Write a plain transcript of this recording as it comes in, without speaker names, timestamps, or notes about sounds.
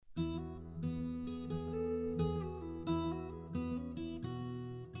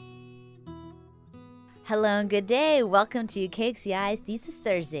Hello and good day. Welcome to KXCI's Thesis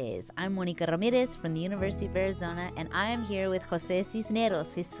Thursdays. I'm Monica Ramirez from the University of Arizona, and I am here with Jose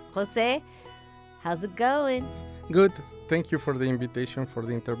Cisneros. Jose, how's it going? Good. Thank you for the invitation for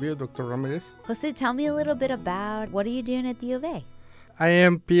the interview, Dr. Ramirez. Jose, tell me a little bit about what are you doing at the U of A? I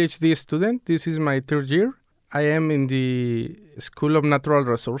am PhD student. This is my third year. I am in the School of Natural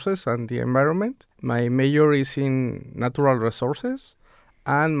Resources and the Environment. My major is in natural resources,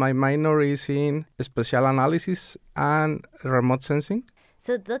 and my minor is in spatial analysis and remote sensing.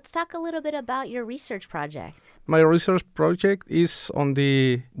 So let's talk a little bit about your research project. My research project is on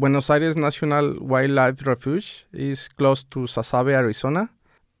the Buenos Aires National Wildlife Refuge. It's close to Sasabe, Arizona.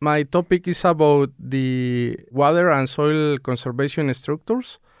 My topic is about the water and soil conservation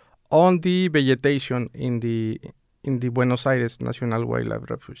structures on the vegetation in the Buenos Aires National Wildlife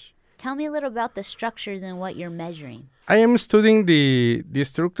Refuge. Tell me a little about the structures and what you're measuring. I am studying the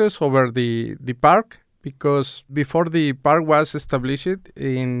structures over the park because before the park was established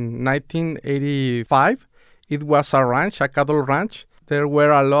in 1985, it was a ranch, a cattle ranch. There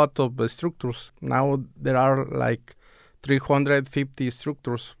were a lot of structures. Now there are like 350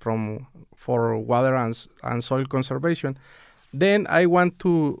 structures for water and soil conservation. Then I want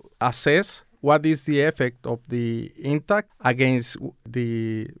to assess what is the effect of the intact against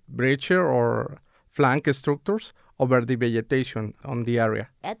the breacher or flank structures over the vegetation on the area.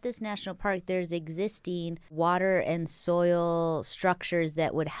 At this national park, there's existing water and soil structures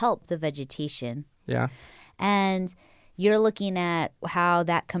that would help the vegetation. Yeah. And you're looking at how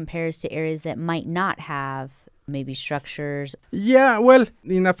that compares to areas that might not have maybe structures. Yeah, well,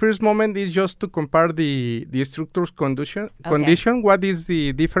 in a first moment, it's just to compare the structure's condition. What is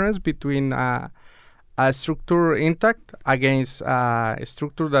the difference between a structure intact against a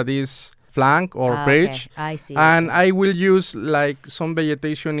structure that is flank or breach? Okay. I see. And I will use like some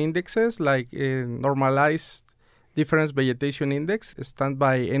vegetation indexes, like normalized difference vegetation index, stand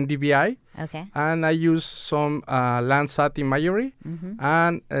by NDVI. Okay. And I use some Landsat imagery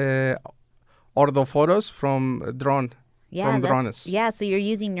and orthophotos from drones. Yeah, so you're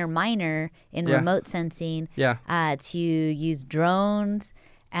using your minor in remote sensing to use drones,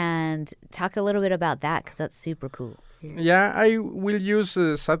 and talk a little bit about that because that's super cool. Yeah, I will use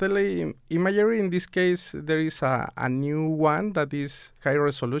satellite imagery. In this case, there is a new one that is high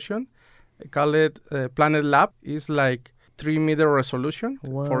resolution. I call it Planet Lab. It's like 3-meter resolution.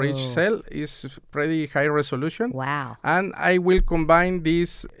 Whoa. For each cell. Is pretty high resolution. Wow. And I will combine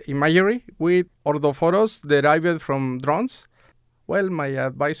this imagery with orthophotos derived from drones. Well, my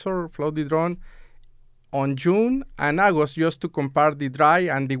advisor flew the drone on June and August just to compare the dry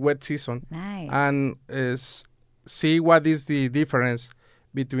and the wet season. Nice. And see what is the difference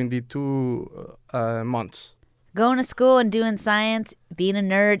between the two months. Going to school and doing science, being a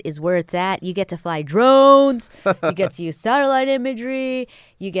nerd is where it's at. You get to fly drones. You get to use satellite imagery.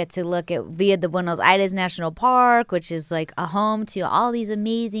 You get to look at via the Buenos Aires National Park, which is like a home to all these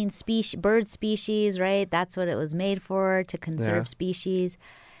amazing bird species, right? That's what it was made for, to conserve species.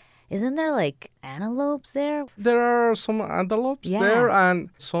 Isn't there like antelopes there? There are some antelopes there and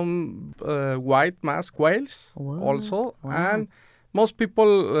some white masked whales also. Wow. And most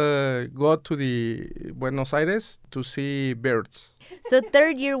people go to the Buenos Aires to see birds. So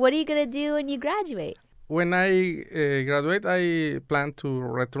third year, what are you going to do when you graduate? When I graduate, I plan to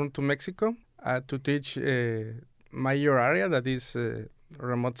return to Mexico to teach major area that is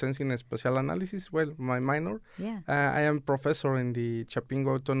remote sensing and spatial analysis. Well, my minor. Yeah. I am professor in the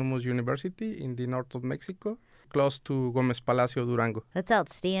Chapingo Autonomous University in the north of Mexico, close to Gomez Palacio, Durango. That's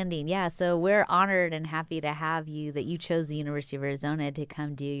outstanding. Yeah, so we're honored and happy to have you, that you chose the University of Arizona to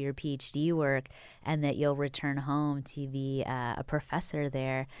come do your PhD work and that you'll return home to be a professor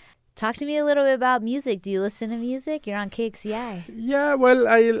there. Talk to me a little bit about music. Do you listen to music? You're on KXCI. Yeah, well,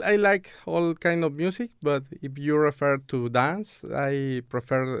 I like all kind of music, but if you refer to dance, I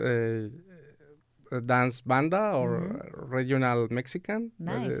prefer dance banda or regional Mexican.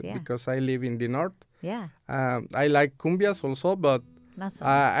 Nice, because I live in the north. Yeah. I like cumbias also, but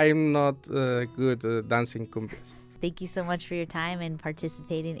I'm not good at dancing cumbias. Thank you so much for your time and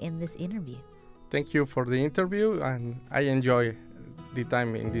participating in this interview. Thank you for the interview, and I enjoy the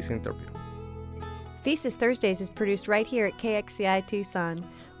time in this interview. Thesis Thursdays is produced right here at KXCI Tucson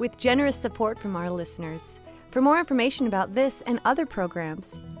with generous support from our listeners. For more information about this and other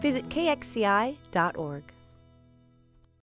programs, visit kxci.org.